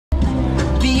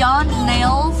beyond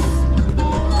nails?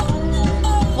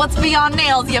 What's beyond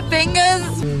nails? Your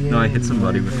fingers? No, I hit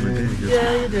somebody with my bag.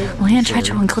 Yeah, you did. Leanne tried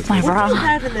to unclip my bra. What do you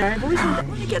have in there? Let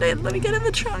me get in. Let me get in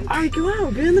the trunk. All right, go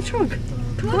out. Get in the trunk.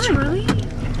 Come on, Charlie.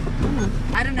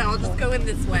 I don't know. I'll just go in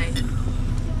this way.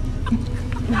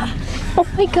 Oh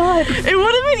my god. It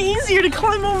would have been easier to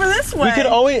climb over this way. We could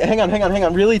always, hang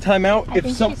on, really time out. I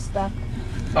think she's stuck.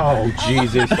 Oh,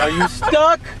 Jesus, are you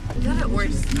stuck? You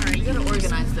gotta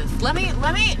organize this. Let me,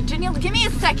 Danielle, give me a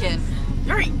second.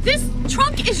 Alright, this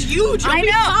trunk is huge. I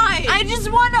know. I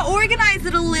just want to organize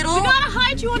it a little. We gotta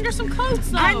hide you under some coats,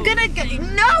 though. I'm not gonna get.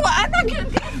 I'm gonna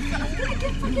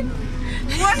get fucking.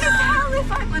 What the hell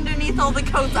if I'm underneath all the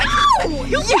coats? No!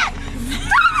 Yes! Stop!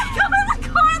 Come in the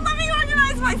car and let me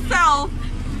organize myself.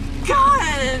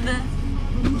 God.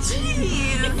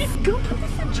 Jeez. Go put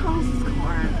this in Charles's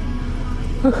car.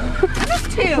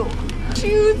 Just two.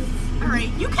 Shoes.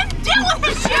 Alright, you can deal with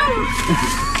his shoes!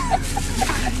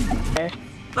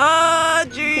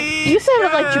 You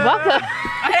sounded like Chewbacca.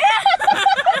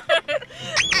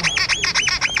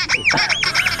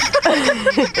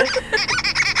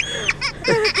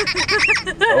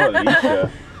 Oh,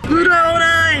 Alicia. Ludo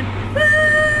 9!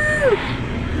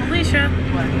 Alicia,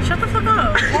 shut the fuck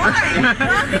up. Why?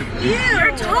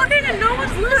 You're talking and no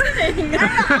one's listening.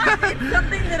 It's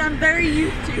something that I'm very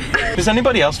used to. Does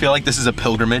anybody else feel like this is a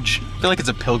pilgrimage? I feel like it's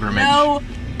a pilgrimage. No.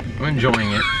 I'm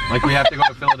enjoying it. Like we have to go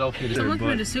to Philadelphia to Someone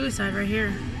committed suicide right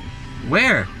here.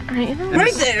 Where?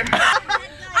 Right there.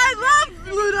 I love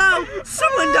Ludo.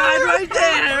 Someone died right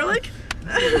there. Like,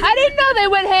 I didn't know they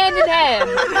went hand in hand.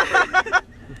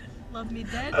 love me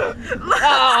dead.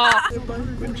 Oh.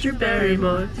 Drew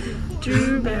Barrymore.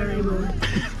 Drew Barrymore.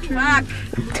 Fuck.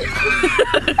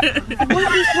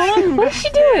 What is wrong? What is she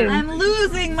doing? I'm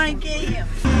losing my game.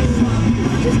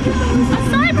 A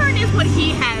sideburn is what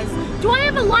he has. Do I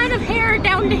have a line of hair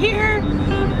down to here?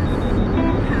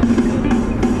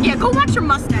 Yeah, go watch your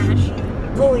mustache.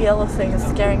 The little yellow thing is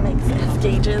scaring me because it has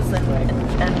gauges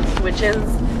and switches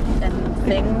and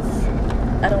things.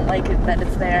 I don't like it that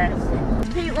it's there.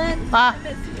 Caitlin,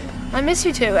 I miss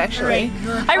you too, actually.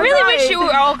 I really wish you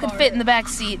all could fit in the back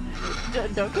seat.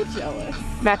 don't get jealous.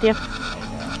 Matthew.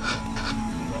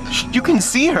 You can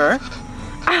see her.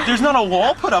 There's not a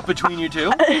wall put up between you two.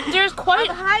 There's quite.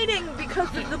 I'm hiding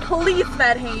because of the police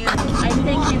that hand. I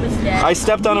think he was dead. I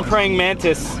stepped on a praying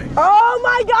mantis. Oh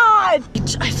my god!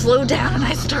 I slowed down and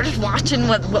I started watching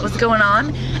what was going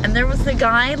on, and there was the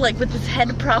guy like with his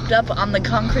head propped up on the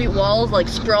concrete walls, like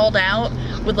sprawled out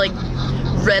with like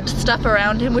red stuff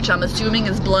around him, which I'm assuming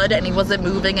is blood, and he wasn't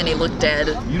moving and he looked dead.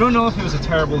 You don't know if it was a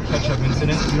terrible catch-up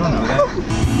incident. You don't know that.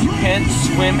 You can't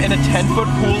swim in a 10-foot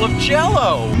pool of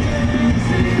jello.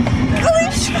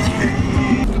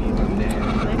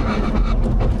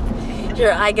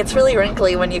 Your eye gets really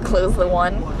wrinkly when you close the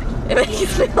one. It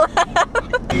makes me laugh.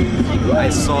 I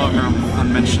saw her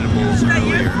unmentionables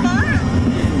earlier.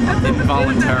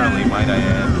 Involuntarily, might I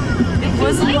add. It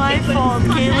wasn't my fault.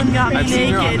 Caitlin got me I've seen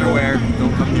your naked. underwear.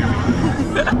 Don't come near me.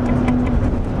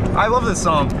 I love this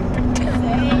song.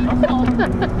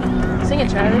 Sing it,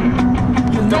 Charlie.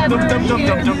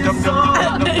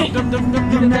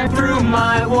 Through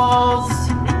my walls,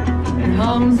 it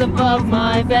hums above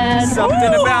my bed.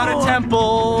 Something about a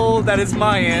temple that is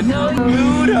Mayan.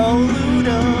 Ludo,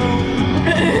 Ludo.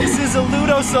 This is a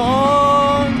Ludo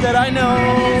song that I know.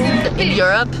 In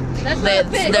Europe,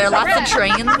 there are lots of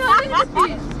trains.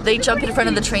 They jump in front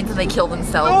of the trains and they kill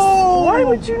themselves. Oh, why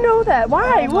would you know that?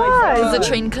 Why? Why? Because the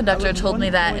train conductor told me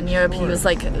that in Europe he was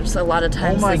like, there's a lot of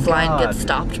times this line gets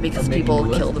stopped because people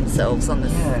kill themselves on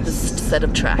this set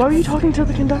of tracks. Why were you talking to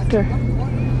the conductor?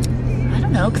 I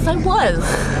don't know, because I was.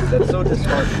 That's so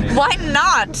disheartening. Why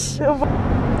not?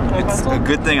 It's a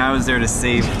good thing I was there to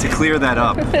clear that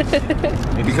up.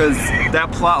 Because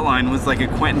that plot line was like a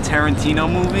Quentin Tarantino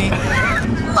movie.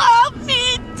 Love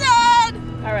me dead!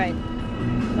 Alright.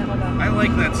 I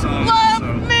like that song. Love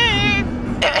me!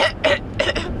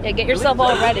 Yeah, get yourself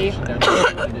all ready.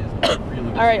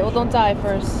 Alright, well, don't die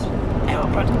first.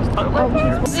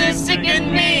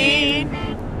 Sicken me!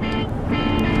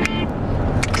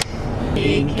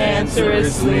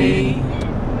 Cancerously.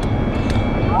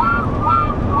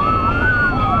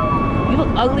 You look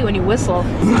ugly when you whistle.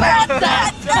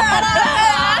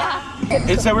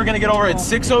 It said we're gonna get over at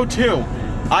 6:02.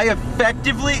 I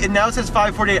effectively, and now it says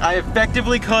 5:48. I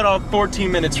effectively cut off 14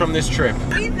 minutes from this trip.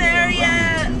 Are we there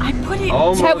yet? I put it.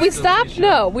 Almost, Have we stopped? Alicia.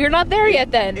 No, we're not there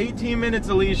yet then. 18 minutes,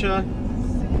 Alicia.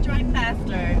 Drive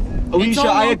faster. Alicia, all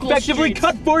I local effectively streets.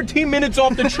 cut 14 minutes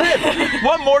off the trip.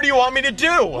 What more do you want me to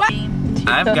do?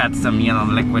 I've got some yellow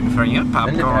liquid for you,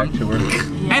 popcorn.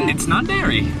 And it's not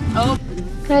dairy. Oh,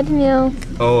 Imagine you.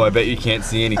 Oh, I bet you can't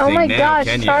see anything Oh my now, gosh,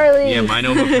 can you? Charlie. Yeah, mine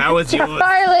overpowers yours.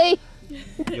 Charlie.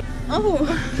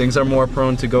 Oh. Things are more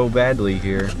prone to go badly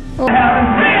here.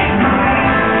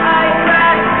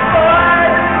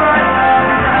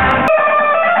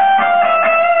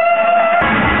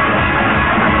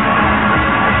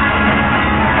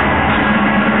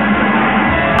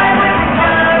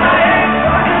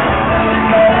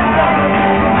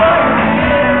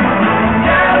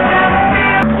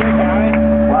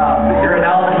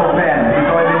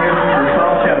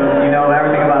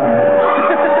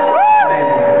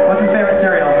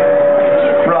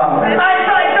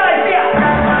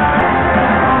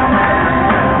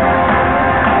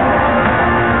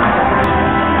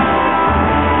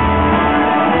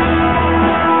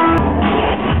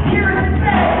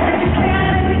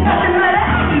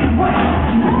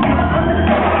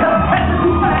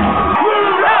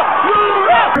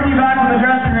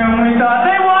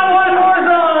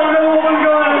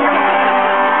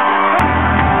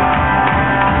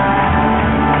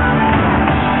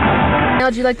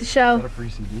 How'd you like the show?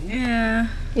 Yeah.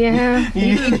 Yeah.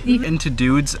 Into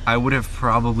dudes, I would have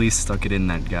probably stuck it in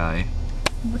that guy.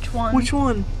 Which one? Which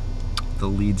one? The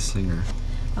lead singer.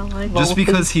 I like Just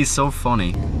because he's so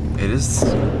funny. It is.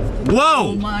 Whoa!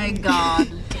 Oh my god.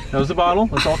 That was the bottle.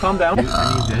 Let's all calm down.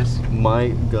 I need this. My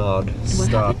god.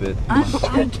 Stop it.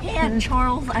 I can't,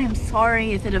 Charles. I am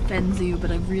sorry if it offends you,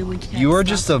 but I really can't. You are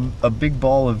stop just a big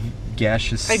ball of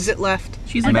gaseous Exit left.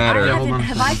 She's matter.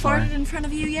 Have I farted in front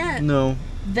of you yet? No.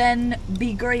 Then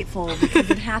be grateful because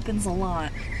it happens a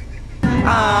lot.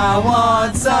 I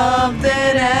want something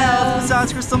else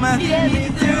besides crystal meth. Get me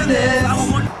through this.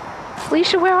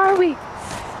 Felicia, where are we?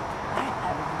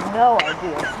 No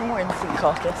idea. Somewhere in the Sea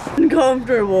Caucus.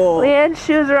 Uncomfortable. Leanne's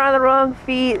shoes are on the wrong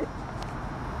feet.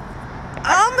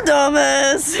 I'm a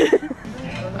dumbass.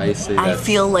 I say I that.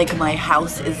 feel like my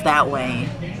house is that way.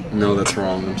 No, that's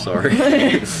wrong. I'm sorry.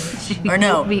 Or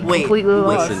no, Be wait. completely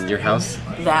lost. Listen, your house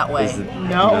That way. is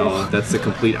no, that's the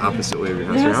complete opposite way of your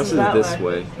house. Your house is this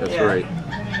way. That's right.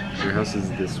 Your house is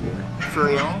this way. For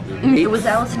real? It was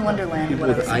Alice in Wonderland. People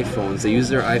with iPhones, they use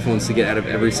their iPhones to get out of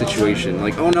every situation.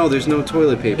 Like, oh no, there's no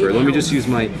toilet paper. Let me just use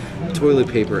my toilet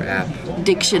paper app.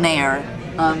 Dictionary.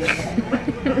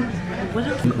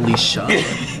 Alicia.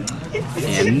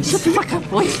 And Shut the fuck up,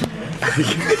 boy.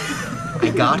 I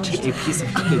got a piece of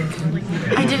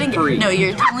cake. I didn't Free. get. No,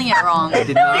 you're telling it wrong. I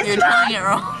did not You're telling it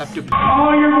wrong. have to.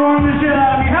 Oh, you're blowing the shit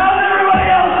out of me. How the